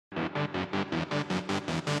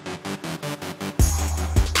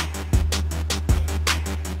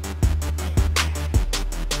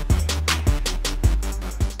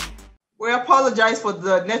apologize for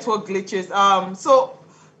the network glitches. So,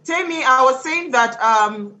 Temi, I was saying that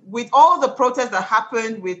with all the protests that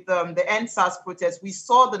happened with the NSAS protests, we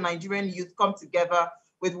saw the Nigerian youth come together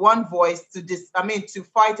with one voice to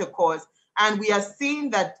fight a cause. And we are seeing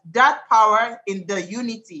that power in the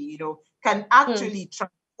unity, can actually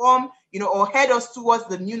transform, or head us towards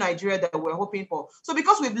the new Nigeria that we're hoping for. So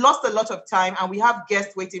because we've lost a lot of time and we have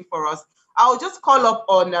guests waiting for us, I'll just call up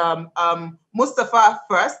on Mustafa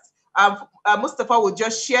first. Mustafa will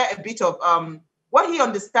just share a bit of what he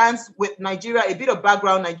understands with Nigeria, a bit of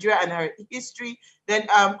background, Nigeria and her history. Then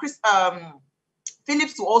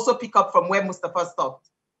Phillips will also pick up from where Mustafa stopped.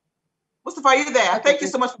 Mustafa, are you there? Thank you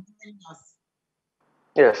so much for joining us.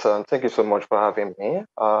 Yes, thank you so much for having me.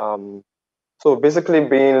 So basically,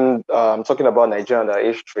 talking about Nigeria and our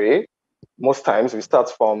history, most times we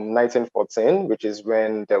start from 1914, which is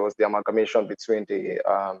when there was the amalgamation between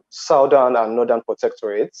the southern and northern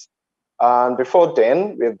protectorates. And before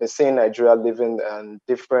then, we've been seeing Nigeria living in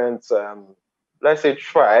different, let's say,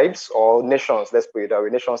 tribes or nations, let's put it that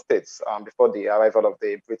way, nation states, before the arrival of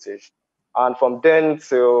the British. And from then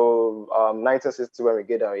till 1960, when we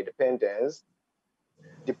get our independence,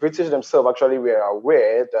 the British themselves actually were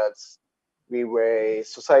aware that we were a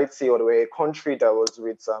society or we were a country that was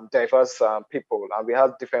with diverse people, and we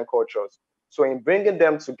have different cultures. So in bringing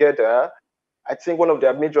them together, I think one of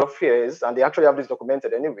their major fears, and they actually have this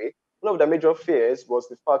documented anyway, one of their major fears was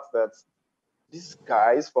the fact that these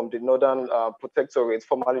guys from the northern protectorate,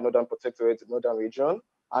 formerly northern protectorate, the northern region,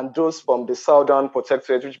 and those from the southern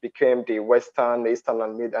protectorate, which became the western, eastern,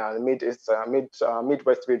 and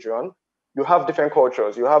midwest region, you have different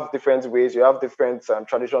cultures, you have different ways, you have different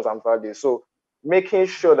traditions and values. So making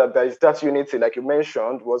sure that there is that unity, like you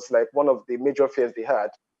mentioned, was like one of the major fears they had.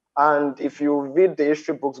 And if you read the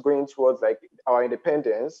history books going towards like our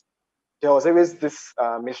independence, there was always this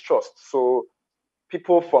mistrust. So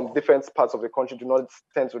people from different parts of the country do not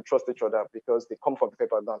tend to trust each other because they come from the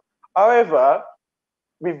paper background. However,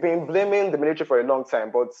 we've been blaming the military for a long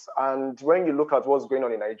time, and when you look at what's going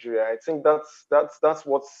on in Nigeria, I think that's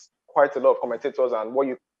what's quite a lot of commentators and what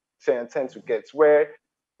you tend to get, where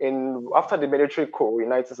after the military coup in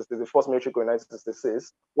 1960, the first military coup in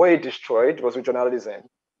 1966, what it destroyed was regionalism.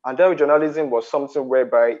 And that regionalism was something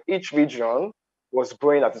whereby each region was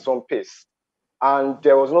growing at its own pace. And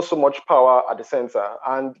there was not so much power at the center.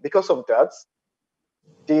 And because of that,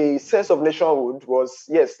 the sense of nationhood was,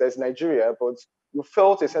 yes, there's Nigeria, but you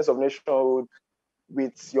felt a sense of nationhood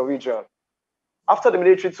with your region. After the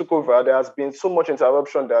military took over, there has been so much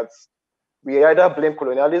interruption that we either blame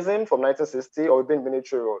colonialism from 1960 or we blame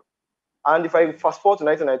military rule. And if I fast forward to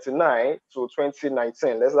 1999 to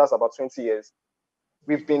 2019, that's about 20 years,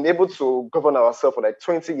 we've been able to govern ourselves for like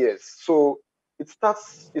 20 years. So it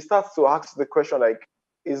starts to ask the question, like,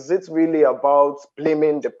 is it really about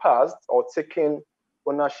blaming the past or taking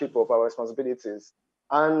ownership of our responsibilities?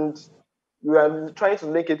 And we are trying to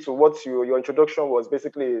link it to what your introduction was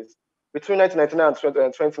basically is, between 1999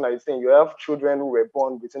 and 2019, you have children who were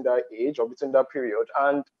born within that age or within that period.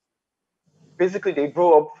 And basically they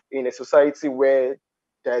grow up in a society where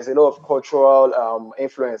there is a lot of cultural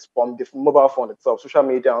influence from the mobile phone itself, social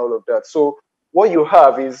media and all of that. So what you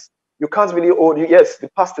have is, you can't really yes, the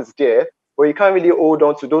past is there, but you can't really hold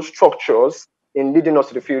on to those structures in leading us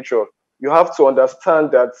to the future. You have to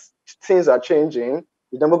understand that things are changing.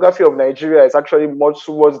 The demography of Nigeria is actually more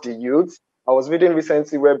towards the youth. I was reading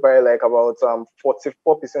recently whereby like about 44%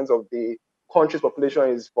 of the country's population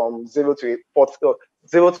is from 0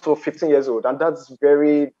 to 15 years old. And that's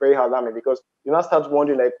very, very alarming because you now start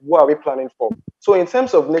wondering, like, what are we planning for? So in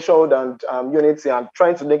terms of nationhood and unity and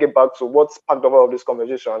trying to link it back to what's packed over of this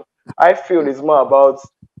conversation, I feel it's more about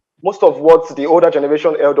most of what the older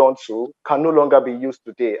generation held on to can no longer be used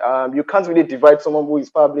today. You can't really divide someone who is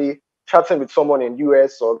probably chatting with someone in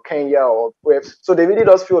US or Kenya or where. So they really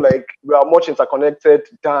does feel like we are much interconnected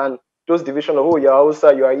than those division of, oh, you're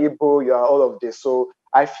Hausa, you are Igbo, you are all of this. So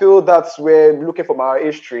I feel that's where, looking from our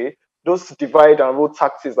history, those divide and rule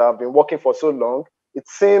tactics that have been working for so long, it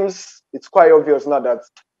seems it's quite obvious now that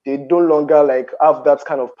they no longer like have that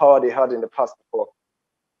kind of power they had in the past before.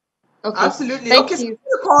 Okay. Absolutely. Thank you. So you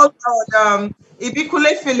called out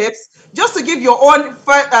Ibikule Phillips, just to give your own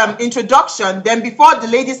introduction, then before the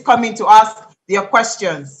ladies come in to ask their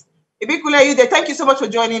questions. Ibikule, are you there? Thank you so much for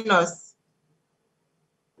joining us.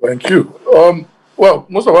 Thank you. Well,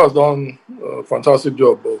 most of us have done a fantastic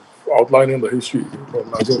job of outlining the history from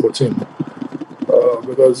 1914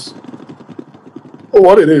 because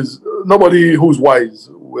what it is, nobody who's wise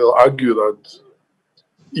will argue that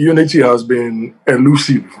unity has been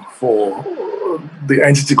elusive for the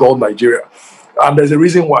entity called Nigeria. And there's a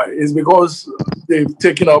reason why. It's because they've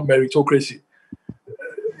taken out meritocracy.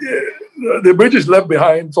 The British left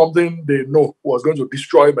behind something they know was going to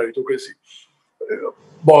destroy meritocracy.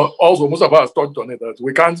 But also, most of us touched on it, that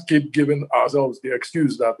we can't keep giving ourselves the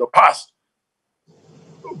excuse that the past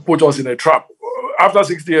put us in a trap. After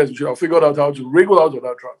 60 years, we should have figured out how to wriggle out of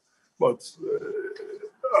that trap. But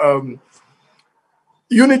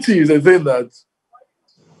unity is a thing that,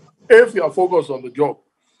 if you are focused on the job,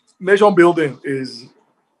 nation building is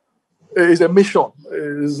a mission.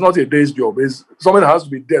 It's not a day's job. It's something that has to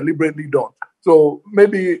be deliberately done. So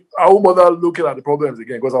maybe I won't bother looking at the problems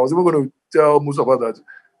again, because I was even going to tell Mustafa that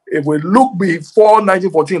if we look before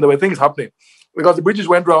 1914, there were things happening, because the British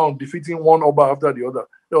went around defeating one Oba after the other.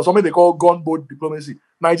 There was something they call gunboat diplomacy.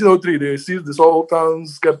 1903, they seized the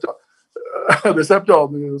Sultan's scepter. The scepter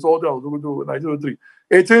of the Sultan was going to 1903.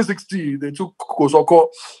 1860, they took Kosoko,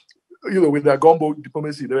 with their gunboat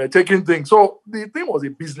diplomacy. They were taking things. So the thing was a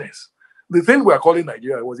business. The thing we are calling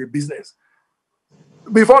Nigeria was a business.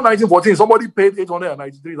 Before 1914, somebody paid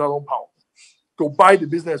 893,000 pounds to buy the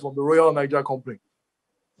business from the Royal Niger Company.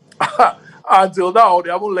 Until now, they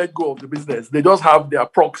haven't let go of the business. They just have their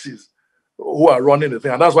proxies who are running the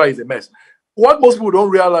thing, and that's why it's a mess. What most people don't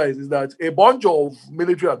realize is that a bunch of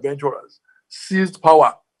military adventurers seized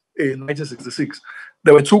power in 1966.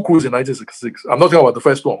 There were 2 coups in 1966. I'm not talking about the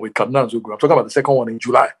first one with Kaduna and Zogu. I'm talking about the second one in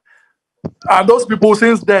July. And those people,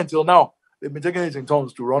 since then till now, they've been taking it in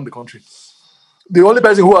turns to run the country. The only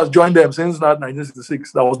person who has joined them since that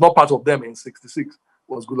 1966, that was not part of them in 66,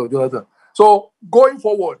 was Goodluck Jonathan. So going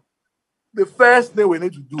forward, the first thing we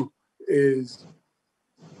need to do is,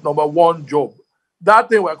 number one, job. That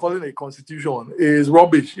thing we're calling a constitution is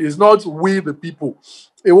rubbish. It's not we the people.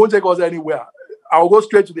 It won't take us anywhere. I'll go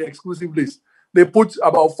straight to the exclusive list. They put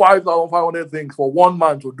about 5,500 things for one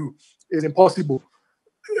man to do. It's impossible.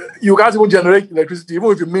 You can't even generate electricity,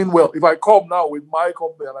 even if you mean well. If I come now with my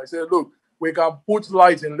company and I say, look, we can put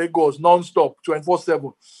lights in Lagos non-stop,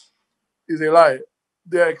 24/7, it's a lie.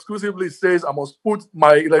 The exclusive list says I must put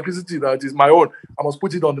my electricity that is my own, I must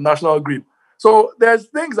put it on the national grid. So there's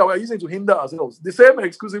things that we're using to hinder ourselves. The same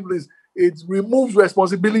exclusive list, it removes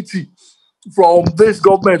responsibility from this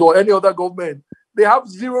government or any other government. They have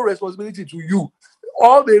zero responsibility to you.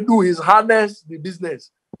 All they do is harness the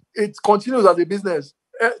business. It continues as a business.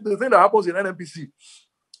 The thing that happens in NNPC,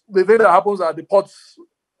 the thing that happens at the Ports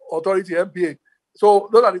Authority, MPA. So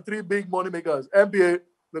those are the 3 big money makers: MPA,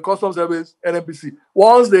 the Customs Service, NNPC.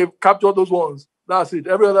 Once they've captured those ones, that's it.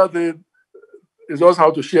 Every other thing is just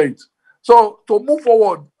how to share it. So to move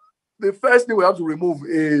forward, the first thing we have to remove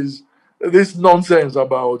is this nonsense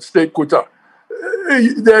about state quota.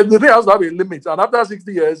 The thing has to have a limit, and after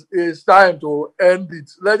 60 years, it's time to end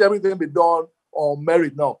it. Let everything be done on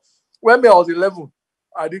merit now. When I was 11,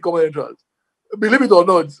 I did common entrance. Believe it or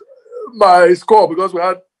not, my score, because we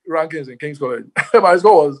had rankings in King's College, my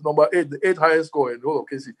score was number 8, the 8th highest score in the whole of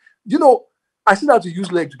KC. I still had to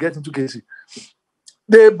use leg to get into KC.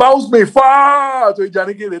 They bounced me far to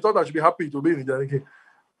Ijaniki. They thought I should be happy to be in Ijaniki.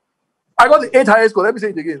 I got the 8th highest score. Let me say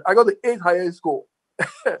it again. I got the 8th highest score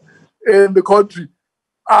in the country.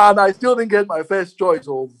 And I still didn't get my first choice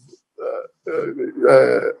of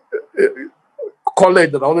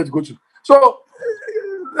college that I wanted to go to. So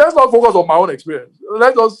let's not focus on my own experience.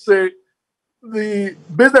 Let's just say the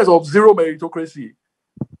business of zero meritocracy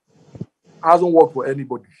hasn't worked for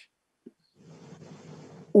anybody.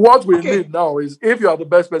 What we need now is, if you are the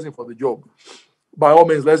best person for the job, by all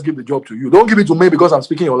means, let's give the job to you. Don't give it to me because I'm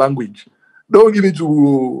speaking your language. Don't give it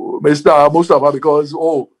to Mr. Mustafa because,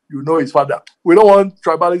 his father. We don't want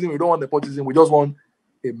tribalism. We don't want nepotism. We just want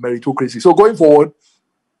a meritocracy. So going forward,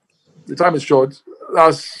 the time is short.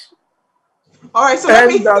 That's all right. So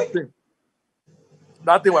end that thing.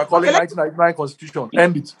 That thing we're calling 1999 Constitution.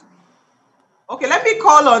 End it. Okay, let me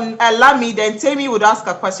call on Lami. Then Temi would ask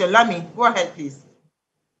a question. Lami, go ahead, please.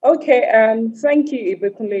 Okay, thank you,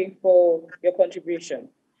 Ibekunle, for your contribution.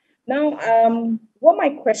 Now, what my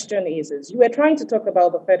question is you were trying to talk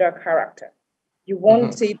about the federal character. You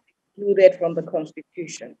want it included from the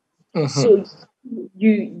Constitution. So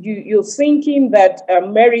you're thinking that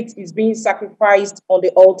merit is being sacrificed on the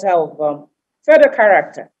altar of federal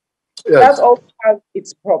character. Yes. That also has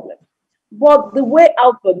its problem. But the way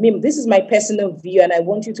out for me, this is my personal view, and I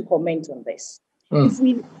want you to comment on this. If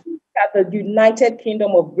we look at the United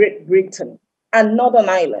Kingdom of Great Britain and Northern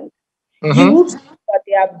Ireland, you will see that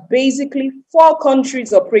there are basically 4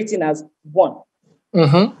 countries operating as one.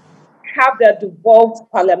 Have their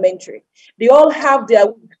devolved parliamentary. They all have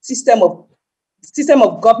their system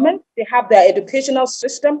of government. They have their educational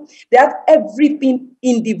system. They have everything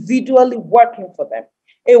individually working for them.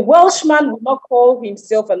 A Welshman will not call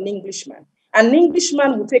himself an Englishman. An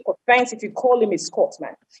Englishman will take offense if you call him a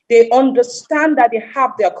Scotsman. They understand that they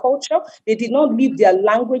have their culture. They did not leave their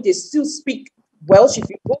language. They still speak Welsh. If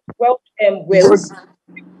you go to Wales,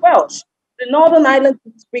 speak Welsh. The Northern Ireland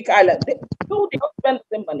speak Ireland. Though they don't spend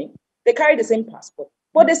the same money, they carry the same passport,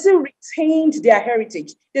 but they still retained their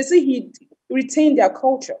heritage. They still retained their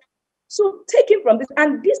culture. So taking from this,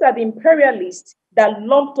 and these are the imperialists that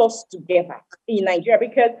lumped us together in Nigeria,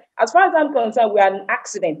 because as far as I'm concerned, we are an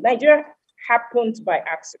accident. Nigeria happened by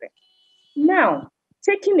accident. Now,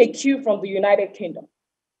 taking a cue from the United Kingdom,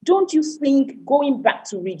 don't you think going back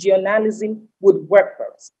to regionalism would work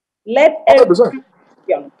for us? Let every 100%.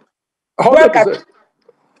 region 100%. work as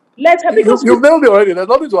You've nailed it already. There's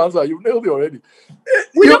nothing to answer. You've nailed it already.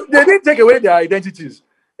 They didn't take away their identities.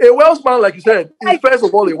 A Welshman, like you said, is first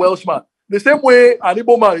of all a Welshman. The same way an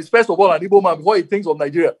Igbo man is first of all an Igbo man before he thinks of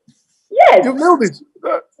Nigeria. Yes. You've nailed it.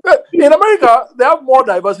 In America, they have more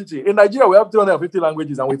diversity. In Nigeria, we have 350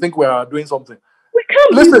 languages and we think we are doing something. We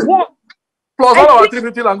can't Listen, use one. plus all our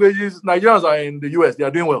 350 languages, Nigerians are in the US. They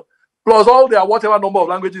are doing well. Plus all their whatever number of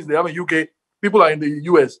languages they have in UK, people are in the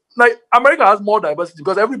US. Like America has more diversity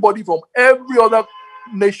because everybody from every other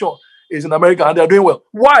nation is in America and they're doing well.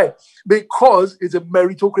 Why? Because it's a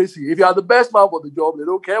meritocracy. If you are the best man for the job, they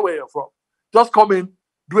don't care where you're from. Just come in,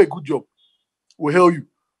 do a good job. We'll hail you.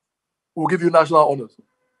 We'll give you national honors.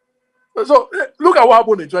 So look at what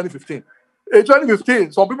happened in 2015. In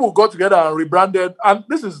 2015, some people got together and rebranded. And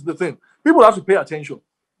this is the thing. People have to pay attention.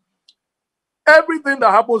 Everything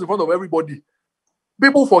that happens in front of everybody,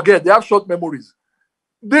 people forget. They have short memories.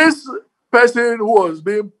 This person who was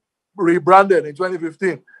being rebranded in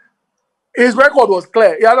 2015, his record was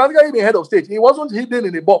clear. He had actually been head of state. He wasn't hidden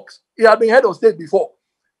in a box. He had been head of state before.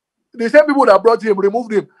 The same people that brought him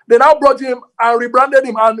removed him. They now brought him and rebranded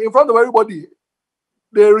him. And in front of everybody,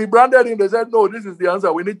 they rebranded him. They said, no, this is the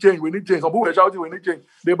answer. We need change. We need change. Some people were shouting, we need change.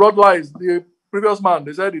 They brought lies. The previous man,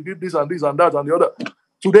 they said he did this and this and that and the other.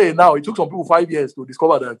 Today, now, it took some people 5 years to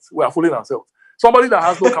discover that we are fooling ourselves. Somebody that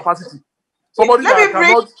has no capacity. Somebody that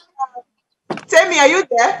cannot... Temi, are you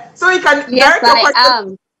there? So you can direct your question. I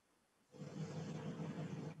am.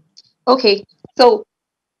 Okay, so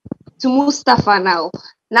to Mustafa now.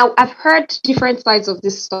 Now, I've heard different sides of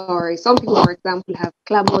this story. Some people, for example, have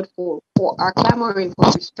clamored are clamoring for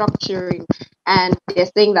restructuring, and they're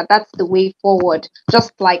saying that that's the way forward.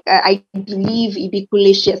 Just like I believe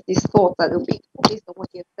Ibikule shares this thought that based on what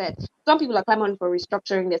you have said. Some people are clamoring for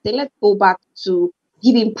restructuring. They say, let's go back to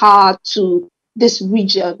giving power to these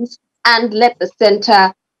regions and let the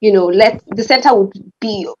center, let the center would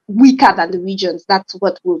be weaker than the regions. That's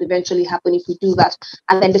what will eventually happen if we do that.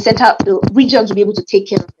 And then the regions will be able to take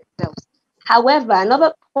care of themselves. However,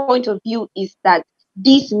 another point of view is that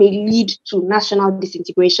this may lead to national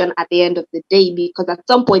disintegration at the end of the day, because at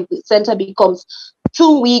some point the center becomes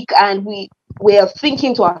too weak and we're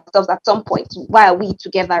thinking to ourselves at some point, why are we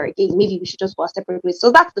together again? Maybe we should just go our separate ways. So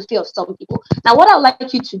that's the fear of some people. Now, what I'd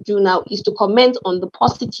like you to do now is to comment on the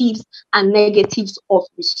positives and negatives of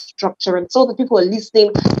restructuring, so that people are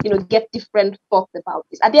listening, get different thoughts about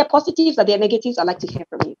this. Are there positives? Are there negatives? I'd like to hear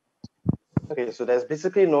from you. Okay, so there's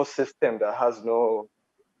basically no system that has no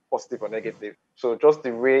positive or negative. So just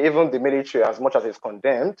the way, even the military, as much as it's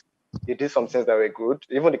condemned, they did some things that were good.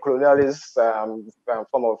 Even the colonialist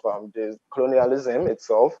form of the colonialism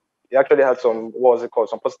itself, it actually had some,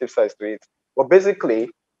 some positive sides to it. But basically,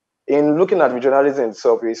 in looking at regionalism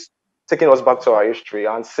itself, is taking us back to our history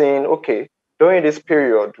and saying, okay, during this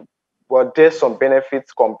period, were there some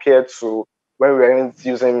benefits compared to when we were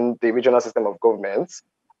using the regional system of governments?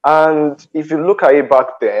 And if you look at it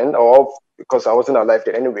back then, or because I wasn't alive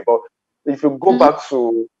then anyway, but if you go back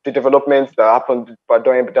to the developments that happened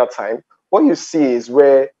during that time, what you see is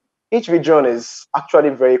where each region is actually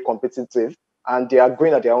very competitive and they are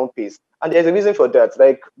going at their own pace. And there's a reason for that.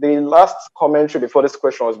 Like the last commentary before this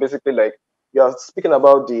question was basically like, you are speaking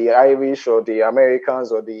about the Irish or the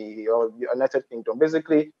Americans or the United Kingdom.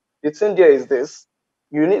 Basically, the thing there is this: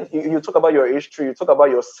 you talk about your history, you talk about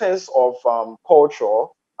your sense of culture,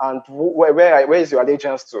 and where is your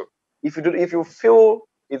allegiance to? If you feel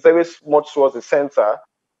it's very much towards the center,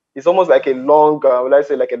 it's almost like a long,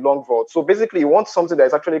 like a long vault. So basically, you want something that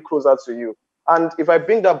is actually closer to you. And if I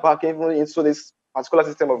bring that back even into this particular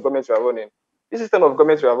system of government we are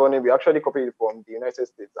running, we actually copied it from the United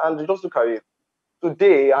States. And just look at it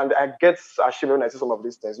today, and I get ashamed when I see some of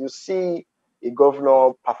these things. You see a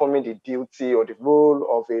governor performing the duty or the role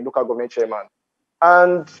of a local government chairman.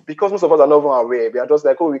 And because most of us are not even aware, we are just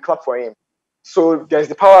like, oh, we clap for him. So there's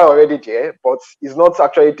the power already there, but it's not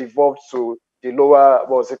actually devolved to the lower,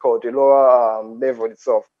 what's it called, the lower level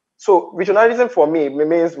itself. So regionalism for me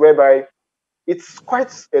means whereby it's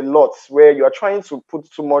quite a lot where you are trying to put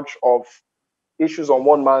too much of issues on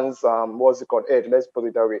one man's what's it called head, let's put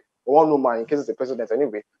it that way, or one woman in case it's the president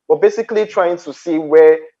anyway. But basically trying to see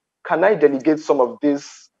where can I delegate some of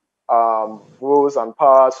these roles and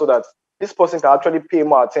powers so that this person can actually pay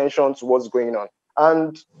more attention to what's going on.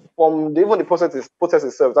 And from even the process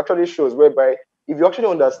itself, it actually shows whereby if you actually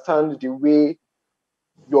understand the way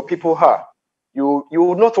your people are, you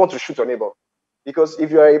would not want to shoot your neighbor. Because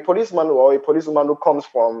if you are a policeman or a policewoman who comes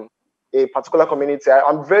from a particular community,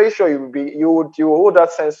 I'm very sure you would hold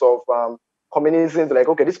that sense of communism, like,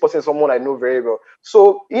 okay, this person is someone I know very well.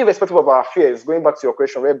 So irrespective of our fears, going back to your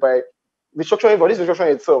question, whereby restructuring, but this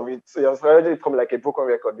restructuring itself, it has already become like a broken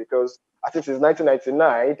record because I think since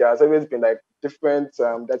 1999, there has always been like different,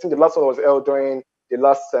 I think the last one was held during the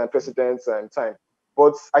last president's time.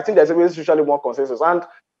 But I think there's always usually one consensus. And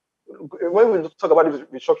when we talk about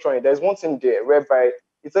restructuring, there's one thing there whereby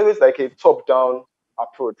it's always like a top-down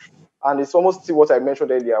approach. And it's almost what I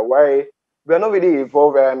mentioned earlier, why we are not really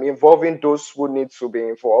involving those who need to be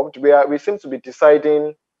involved. We seem to be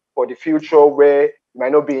deciding for the future where we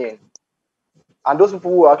might not be in. And those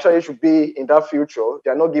people who actually should be in that future, they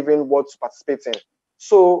are not given what to participate in.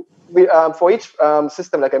 So for each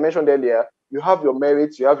system, like I mentioned earlier, you have your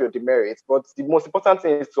merits, you have your demerits. But the most important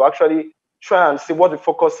thing is to actually try and see what the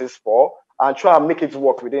focus is for and try and make it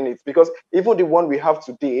work within it. Because even the one we have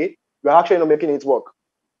today, we're actually not making it work.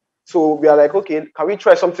 So we are like, okay, can we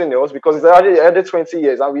try something else? Because it's already 20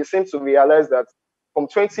 years, and we seem to realize that from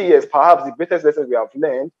 20 years, perhaps the greatest lesson we have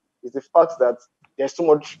learned is the fact that there's too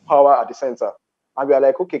much power at the center. And we are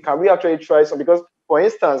like, okay, can we actually try some? Because, for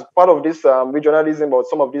instance, part of this regionalism or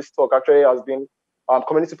some of this talk actually has been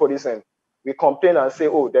community policing. We complain and say,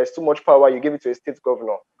 oh, there's too much power, you give it to a state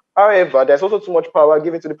governor. However, there's also too much power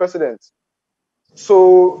given to the president.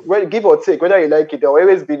 So, give or take, whether you like it, there will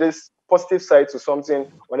always be this positive side to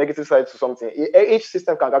something or negative side to something. Each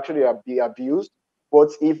system can actually be abused. But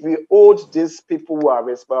if we hold these people who are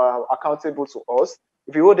accountable to us,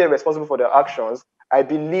 if we hold them responsible for their actions, I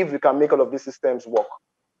believe we can make all of these systems work.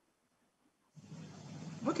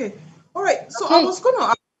 Okay. All right. So I was going to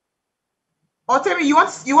ask, Temi, you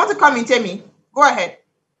want to come in, Temi? Go ahead.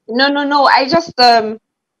 No.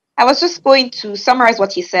 I was just going to summarize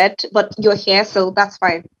what you said, but you're here, so that's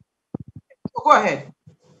fine. Go ahead.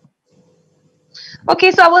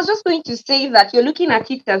 Okay, so I was just going to say that you're looking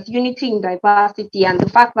at it as unity in diversity, and the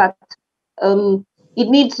fact that it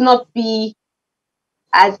needs not be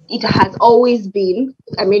as it has always been.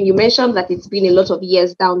 I mean, you mentioned that it's been a lot of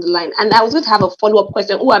years down the line, and I was going to have a follow-up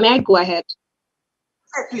question. Oh, may I go ahead?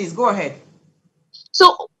 Please go ahead.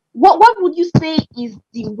 So what would you say is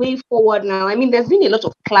the way forward now? I mean, there's been a lot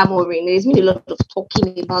of clamoring, there's been a lot of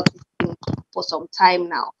talking about this thing for some time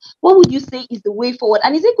now. What would you say is the way forward?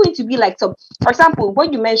 And is it going to be like some, for example,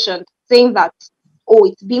 what you mentioned, saying that, oh,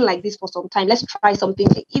 it's been like this for some time, let's try something.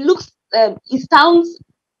 It sounds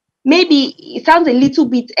a little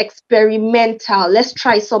bit experimental. Let's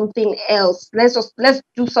try something else. Let's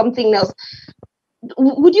do something else.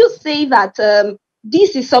 Would you say that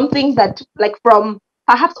this is something that, like, from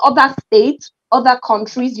perhaps other states, other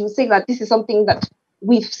countries, you say that this is something that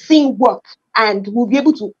we've seen work and we'll be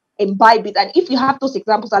able to imbibe it? And if you have those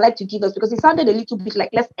examples, I'd like to give us, because it sounded a little bit like,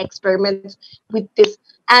 let's experiment with this.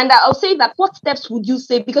 And I'll say that, what steps would you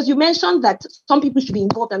say? Because you mentioned that some people should be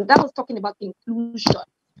involved, and that was talking about inclusion.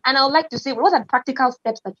 And I would like to say, what are the practical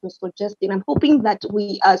steps that you're suggesting? I'm hoping that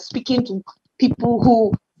we are speaking to people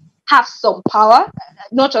who have some power,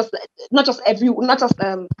 not just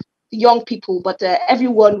young people, but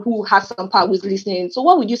everyone who has some power who's listening. So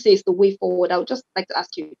what would you say is the way forward? I would just like to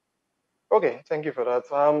ask you. Okay, thank you for that.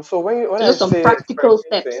 So when I say some practical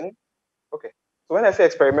steps. Okay. So when I say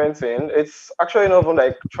experimenting, it's actually not even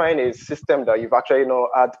like trying a system that you've actually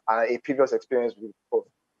had a previous experience with before.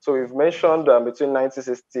 So we've mentioned between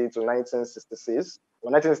 1960 to 1966, or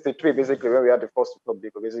 1963, basically, when we had the first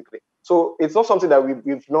republic, basically. So it's not something that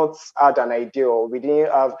we've not had an idea, or we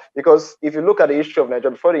didn't have, because if you look at the history of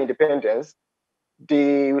Nigeria before the independence,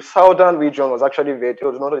 the southern region was actually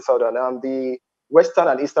not the southern, the western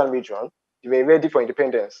and eastern region, they were ready for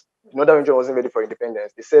independence. The northern region wasn't ready for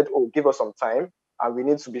independence. They said, oh, give us some time, and we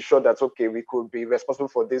need to be sure that, okay, we could be responsible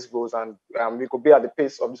for these goals, and we could be at the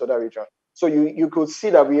pace of this other region. So you could see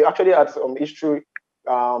that we actually had some history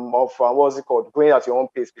of going at your own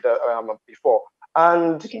pace before.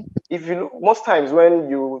 And if you look, most times when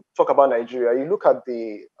you talk about Nigeria, you look at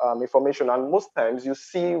the information, and most times you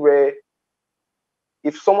see where,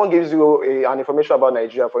 if someone gives you an information about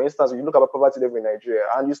Nigeria, for instance, you look at poverty level in Nigeria,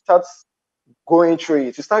 and you start going through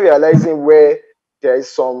it, you start realizing where there is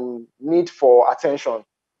some need for attention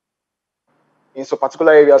in some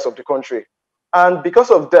particular areas of the country. And because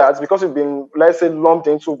of that, because we've been, let's say, lumped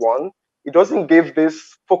into one, it doesn't give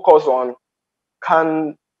this focus on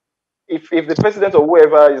if the president or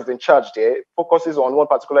whoever is in charge there focuses on one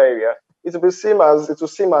particular area, it will seem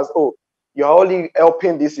as, oh, you're only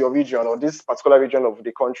helping this your region or this particular region of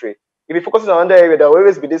the country. If you focus on another area, there will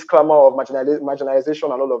always be this clamor of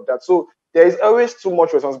marginalization and all of that. So there is always too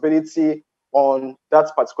much responsibility on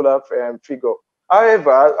that particular figure.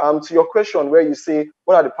 However, to your question where you say,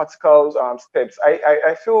 what are the practical steps?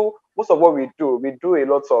 I feel most of what we do a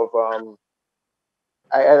lot of,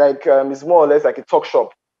 it's more or less like a talk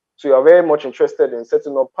shop. So you are very much interested in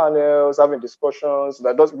setting up panels, having discussions.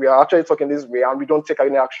 We are actually talking this way and we don't take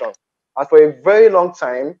any action. And for a very long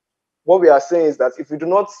time, what we are saying is that if we do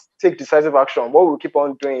not take decisive action, what we'll keep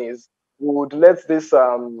on doing is we would let this,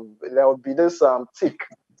 there will be this tick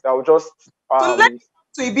that will just...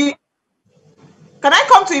 Can I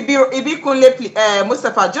come to Ibi Kunle,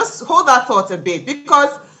 Mustafa? Just hold that thought a bit,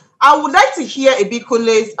 because I would like to hear Ibi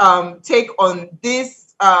Kunle's take on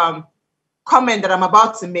this comment that I'm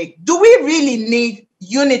about to make. Do we really need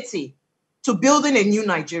unity to building a new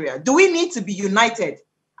Nigeria? Do we need to be united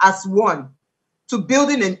as one to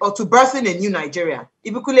building or to birthing a new Nigeria?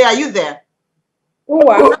 Ibi Kunle, are you there?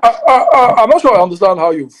 Well, I'm not sure I understand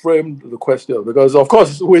how you framed the question, because of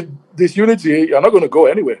course with this unity you're not going to go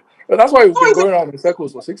anywhere. And that's why we've been going around in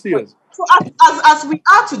circles for 60 years. So as we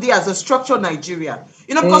are today as a structured Nigeria,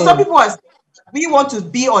 because some people are saying, we want to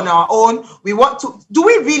be on our own. We want to, do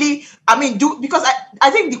we really, because I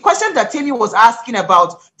think the question that Temi was asking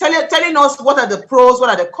about, telling us what are the pros, what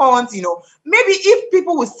are the cons, maybe if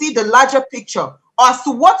people will see the larger picture as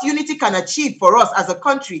to what unity can achieve for us as a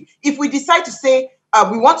country, if we decide to say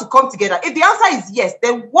we want to come together, if the answer is yes,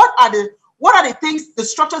 then what are the things, the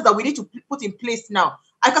structures that we need to put in place now?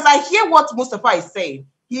 Because I hear what Mustafa is saying.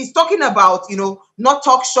 He's talking about, not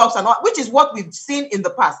talk shops and all, which is what we've seen in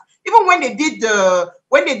the past. Even when they did the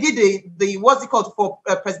what's it called for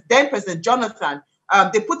then President Jonathan,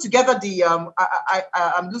 they put together the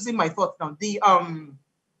I'm losing my thoughts now.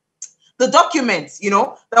 The documents,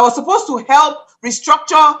 that was supposed to help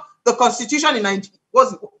restructure the constitution in Nigeria.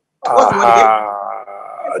 What's the word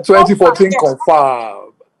again? 2014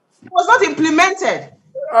 confirmed. It was not implemented.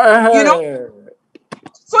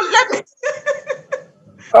 So let me.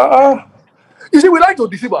 You see, we like to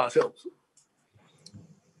deceive ourselves.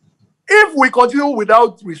 If we continue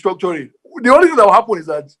without restructuring, the only thing that will happen is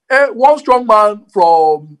that one strong man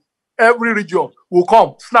from every region will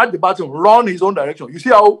come, snatch the baton, run his own direction. You see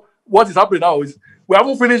how what is happening now is we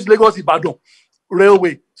haven't finished Lagos-Ibadan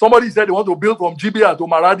railway. Somebody said they want to build from Jibia to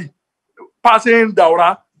Maradi, passing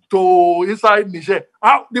Daura to inside Niger.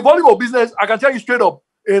 The volume of business, I can tell you straight up,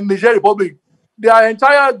 in Niger Republic, their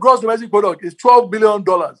entire gross domestic product is $12 billion.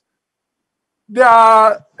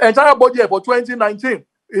 Their entire budget for 2019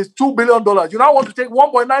 is $2 billion. You now want to take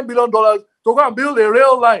 $1.9 billion to go and build a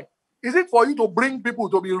rail line. Is it for you to bring people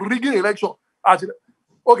to be rigging election?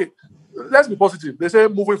 Okay, let's be positive. They say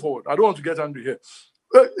moving forward. I don't want to get angry here.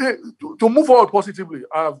 To move forward positively,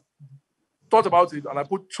 I've thought about it and I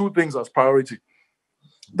put two things as priority.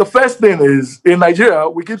 The first thing is, in Nigeria,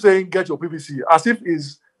 we keep saying get your PVC as if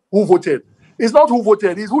it's who voted. It's not who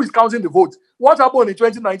voted, it's who is counting the votes. What happened in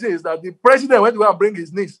 2019 is that the president went to go and bring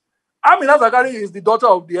his niece. Amina Zakari is the daughter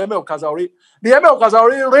of the Emir of Kazauri. The Emir of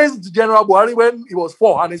Kazauri raised General Buhari when he was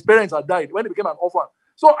 4 and his parents had died, when he became an orphan.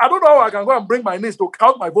 So I don't know how I can go and bring my niece to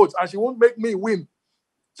count my votes and she won't make me win.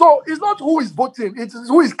 So it's not who is voting, it's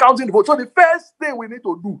who is counting the votes. So the first thing we need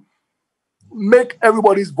to do, make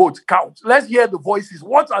everybody's vote count. Let's hear the voices.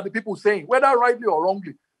 What are the people saying, whether rightly or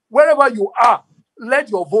wrongly? Wherever you are, let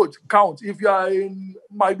your vote count. If you are in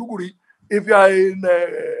Maiduguri, if you are in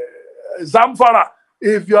Zamfara,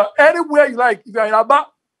 if you are anywhere you like, if you are in Aba,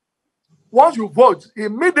 once you vote,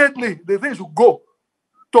 immediately the thing should go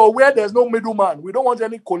to where there's no middleman. We don't want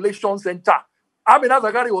any collation center. Amina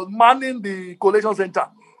Zakari was manning the collation center.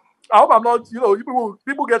 I hope I'm not,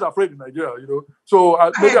 people get afraid in Nigeria, So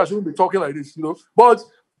maybe I shouldn't be talking like this, But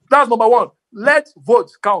that's number one. Let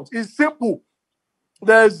votes count. It's simple.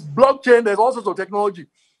 There's blockchain, there's all sorts of technology.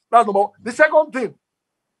 That's number one. The second thing,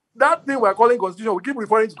 that thing we're calling constitution, we keep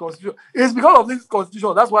referring to constitution, is because of this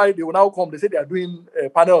constitution. That's why they will now come. They say they are doing a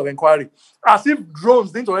panel of inquiry. As if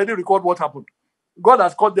drones didn't already record what happened. God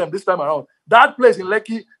has caught them this time around. That place in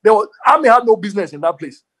Lekki, Army had no business in that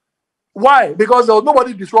place. Why? Because there was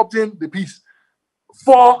nobody disrupting the peace.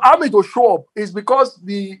 For Army to show up is because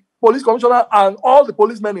the police commissioner and all the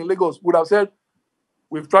policemen in Lagos would have said,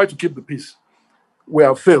 we've tried to keep the peace. We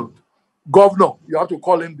have failed. governor, you have to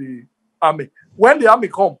call in the army. When the army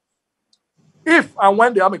come, if and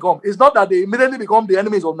when the army come, it's not that they immediately become the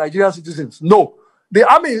enemies of Nigerian citizens. No. The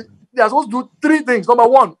army, they are supposed to do 3 things. Number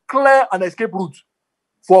 1, clear an escape route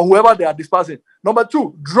for whoever they are dispersing. Number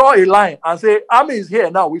 2, draw a line and say, army is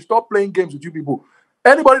here now. We stop playing games with you people.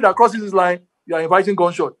 Anybody that crosses this line, you are inviting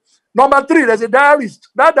gunshot. Number 3, there's a diarist.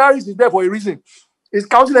 That diarist is there for a reason. It's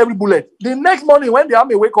counting every bullet. The next morning, when the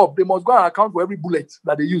army wake up, they must go and account for every bullet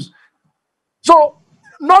that they use. So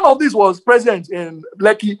none of this was present in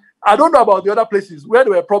Lekki. I don't know about the other places where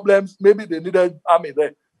there were problems. Maybe they needed army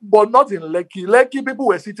there, but not in Lekki. Lekki, people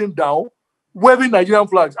were sitting down, waving Nigerian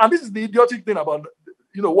flags. And this is the idiotic thing about,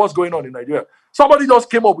 what's going on in Nigeria. Somebody just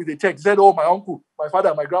came up with a text, said, oh, my uncle, my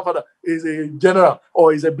father, my grandfather is a general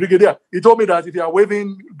or is a brigadier. He told me that if you are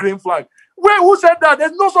waving green flag. Who said that?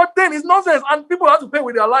 There's no such thing. It's nonsense. And people had to pay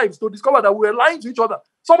with their lives to discover that we were lying to each other.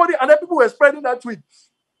 And then people were spreading that tweet.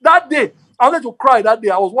 That day, I wanted to cry that day.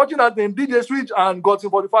 I was watching that thing, DJ Switch and Godson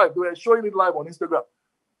 45. They were showing it live on Instagram.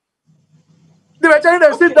 They were telling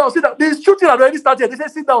them, sit down, sit down. The shooting had already started. They said,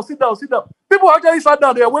 sit down, sit down, sit down. People actually sat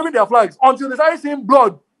down. They were waving their flags until they started seeing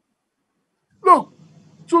blood. Look,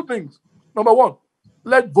 2 things. Number 1,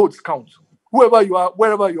 let votes count. Whoever you are,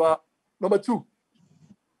 wherever you are. Number 2,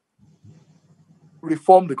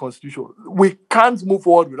 reform the constitution. We can't move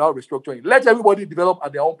forward without restructuring. Let everybody develop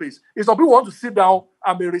at their own pace. If some people want to sit down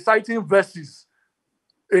and be reciting verses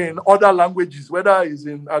in other languages, whether it's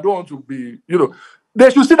in, I don't want to be, they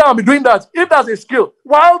should sit down and be doing that. If that's a skill,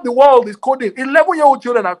 while the world is coding, 11-year-old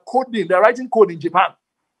children are coding, they're writing code in Japan.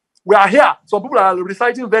 We are here. Some people are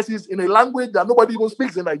reciting verses in a language that nobody even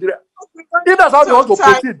speaks in Nigeria. If that's how they want to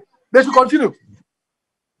proceed, they should continue.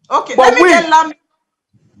 Okay, but let me get Lami.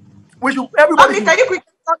 We should, everybody should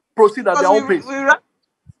proceed at their own pace.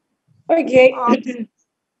 Okay.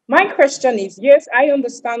 My question is, yes, I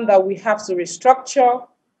understand that we have to restructure.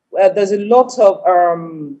 There's a lot of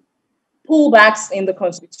pullbacks in the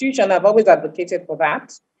Constitution. I've always advocated for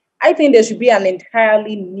that. I think there should be an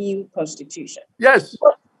entirely new Constitution. Yes.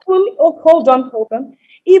 But, hold on.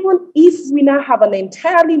 Even if we now have an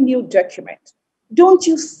entirely new document, don't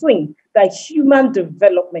you think that human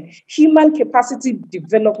development, human capacity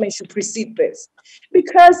development should precede this?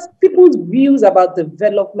 Because people's views about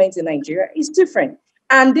development in Nigeria is different.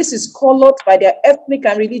 And this is colored by their ethnic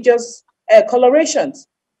and religious colorations.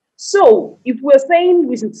 So if we're saying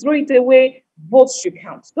we should throw it away, votes should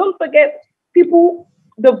count. Don't forget,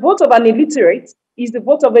 the vote of an illiterate is the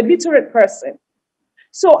vote of a literate person.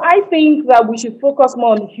 So I think that we should focus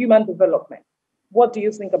more on human development. What do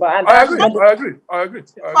you think about it? I agree.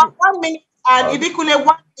 1 minute and Ibikule 1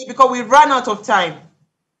 minute because we ran out of time.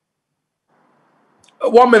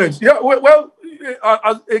 1 minute. Yeah, well,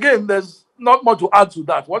 again, there's not much to add to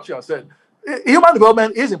that, what you have said. Human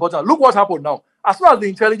development is important. Look what's happened now. As soon as the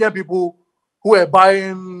intelligent people who are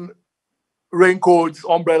buying raincoats,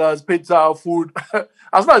 umbrellas, pizza, food,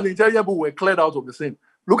 as soon as the intelligent people were cleared out of the scene,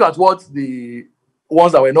 look at what the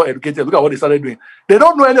ones that were not educated, look at what they started doing. They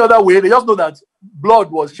don't know any other way. They just know that blood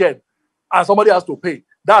was shed and somebody has to pay.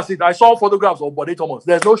 That's it. I saw photographs of Bode Thomas.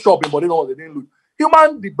 There's no shop in Bode Thomas they didn't loot.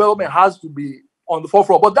 Human development has to be on the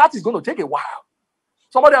forefront, but that is going to take a while.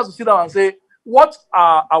 Somebody has to sit down and say, what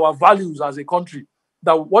are our values as a country?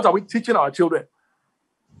 What are we teaching our children?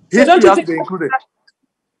 History has to be included.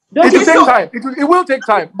 It will take time. It will take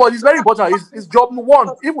time, but it's very important. It's job 1.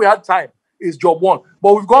 If we had time, it's job 1.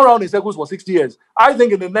 But we've gone around in circles for 60 years. I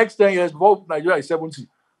think in the next 10 years, before Nigeria is 70,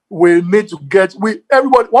 we need to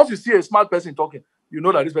everybody, once you see a smart person talking, you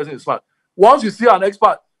know that this person is smart. Once you see an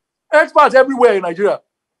experts everywhere in Nigeria,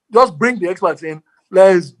 just bring the experts in.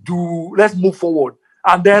 Let's move forward.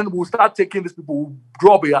 And then we'll start taking these people, we'll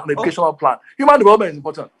drop an educational plan. Human development is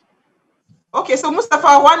important. Okay, so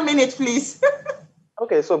Mustafa, 1 minute, please.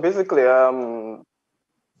 Okay, so basically,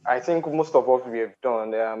 I think most of what we have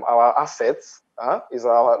done, our assets is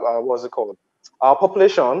our what's it called? Our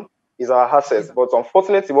population is our assets. But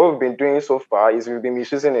unfortunately, what we've been doing so far is we've been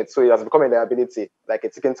misusing it. So it has become a liability, like a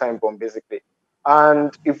ticking time bomb, basically.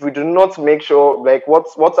 And if we do not make sure, like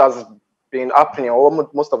what has been happening, or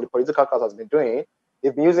most of the political class has been doing,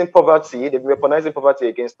 they've been using poverty, they've been weaponizing poverty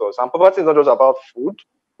against us. And poverty is not just about food,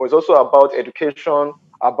 but it's also about education,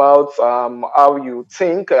 about how you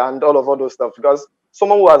think and all those stuff. Because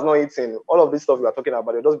someone who has not eaten, all of this stuff we are talking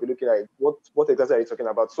about, they'll just be looking at what exactly are you talking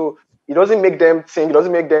about? So it doesn't make them think, it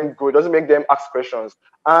doesn't make them go, it doesn't make them ask questions.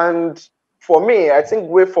 And for me, I think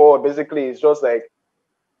way forward basically is just like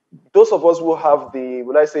those of us who have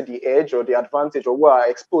the edge or the advantage or who are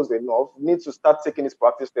exposed enough need to start taking this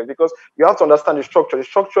practice step, because you have to understand the structure. The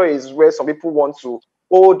structure is where some people want to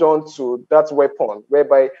hold on to that weapon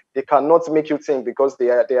whereby they cannot make you think because they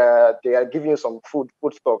are giving you some food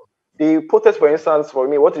stock. The protest, for instance, for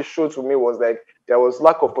me, what it showed to me was like there was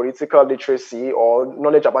lack of political literacy or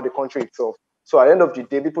knowledge about the country itself. So at the end of the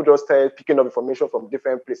day, people just started picking up information from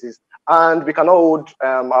different places, and we cannot hold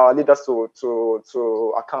our leaders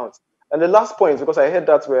to account. And the last point, because I heard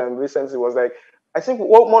that recently, was like, I think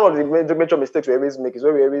one of the major mistakes we always make is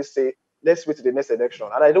where we always say, let's wait to the next election.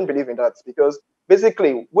 And I don't believe in that, because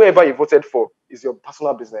basically, whoever you voted for is your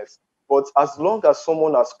personal business. But as long as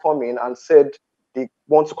someone has come in and said they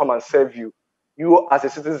want to come and serve you, you as a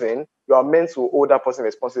citizen, you are meant to hold that person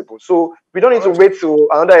responsible. So we don't need to wait till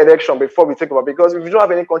another election before we take over, because if you don't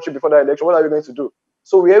have any country before that election, what are we going to do?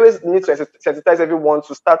 So we always need to sensitize everyone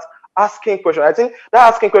to start asking questions. I think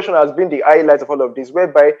that asking question has been the highlight of all of this,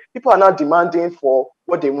 whereby people are now demanding for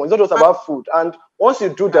what they want. It's not just about food. And once you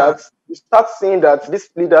do that, you start seeing that these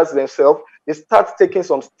leaders themselves, they start taking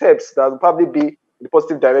some steps that will probably be in the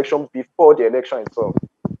positive direction before the election itself.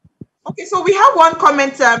 Okay, so we have one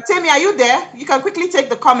comment. Temi, are you there? You can quickly take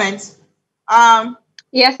the comment.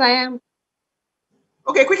 Yes, I am.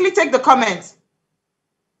 Okay, quickly take the comment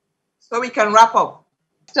so we can wrap up.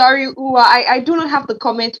 Sorry, Uwa, I do not have the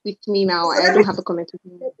comment with me now. So I don't have the comment with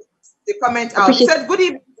me. The comment out. He said, good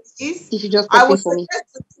evening, please. If you just I would for me.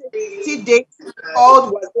 suggest date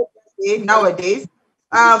called Day nowadays.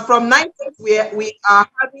 From 19th, we are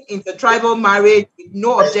having intertribal marriage with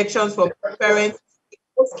no objections from parents in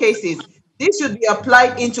most cases. This should be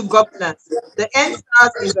applied into governance. The NSAS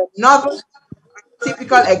is another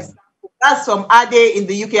typical example. That's from Ade in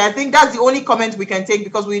the UK. I think that's the only comment we can take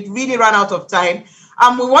because we really ran out of time.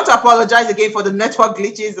 We want to apologize again for the network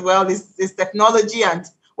glitches. Well, this technology and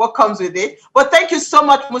what comes with it. But thank you so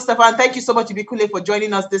much, Mustafa, and thank you so much, Ibikule, for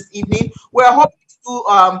joining us this evening. We're hoping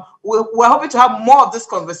to we're hoping to have more of this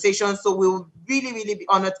conversation. So we'll really, really be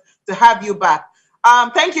honored to have you back.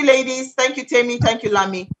 Thank you, ladies. Thank you, Temi. Thank you,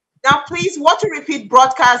 Lami. Now, please watch a repeat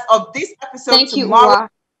broadcast of this episode tomorrow.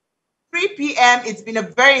 3 p.m. It's been a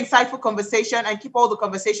very insightful conversation, and keep all the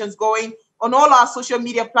conversations going on all our social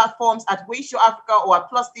media platforms at Wayshow Africa or at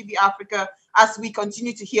Plus TV Africa as we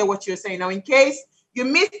continue to hear what you're saying. Now, in case you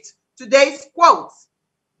missed today's quote,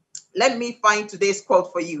 let me find today's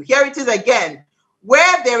quote for you. Here it is again.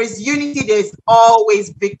 Where there is unity, there is always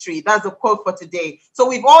victory. That's the quote for today. So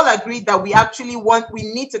we've all agreed that we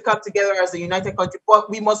need to come together as a united country, but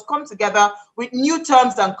we must come together with new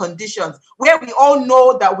terms and conditions where we all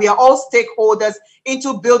know that we are all stakeholders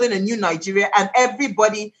into building a new Nigeria and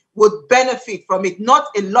everybody would benefit from it, not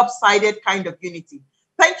a lopsided kind of unity.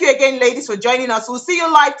 Thank you again, ladies, for joining us. We'll see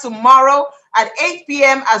you live tomorrow at 8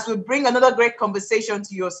 p.m. as we bring another great conversation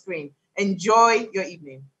to your screen. Enjoy your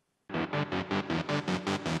evening.